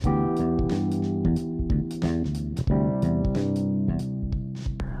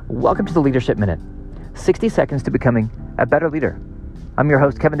Welcome to the Leadership Minute, 60 seconds to becoming a better leader. I'm your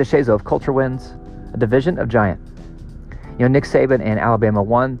host, Kevin DeShazo of Culture Wins, a division of Giant. You know, Nick Saban and Alabama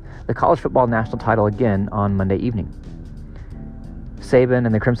won the college football national title again on Monday evening. Saban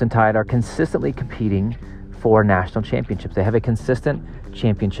and the Crimson Tide are consistently competing for national championships. They have a consistent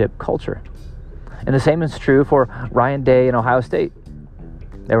championship culture. And the same is true for Ryan Day and Ohio State.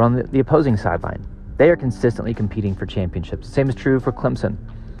 They're on the opposing sideline. They are consistently competing for championships. The same is true for Clemson.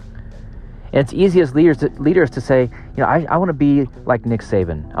 And it's easy as leaders to say, you know, I want to be like Nick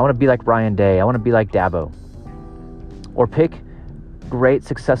Saban. I want to be like Ryan Day. I want to be like Dabo. Or pick great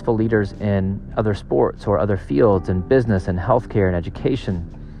successful leaders in other sports or other fields in business and healthcare and education.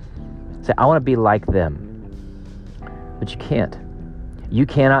 Say, I want to be like them. But you can't. You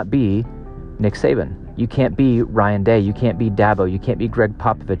cannot be Nick Saban. You can't be Ryan Day. You can't be Dabo. You can't be Greg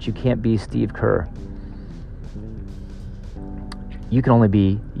Popovich. You can't be Steve Kerr. You can only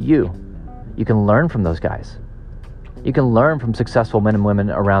be you. You can learn from those guys. You can learn from successful men and women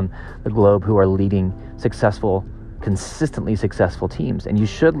around the globe who are leading successful, consistently successful teams, and you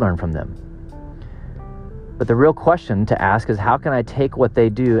should learn from them. But the real question to ask is, how can I take what they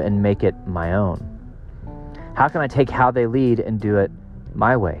do and make it my own? How can I take how they lead and do it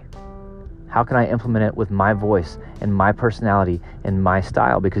my way? How can I implement it with my voice and my personality and my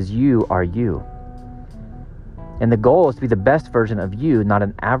style? Because you are you. And the goal is to be the best version of you, not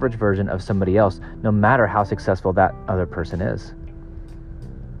an average version of somebody else, no matter how successful that other person is.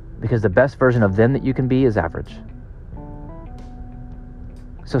 Because the best version of them that you can be is average.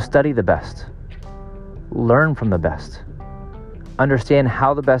 So study the best. Learn from the best. Understand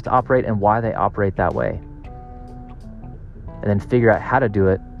how the best operate and why they operate that way. And then figure out how to do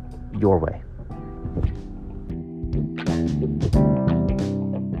it your way.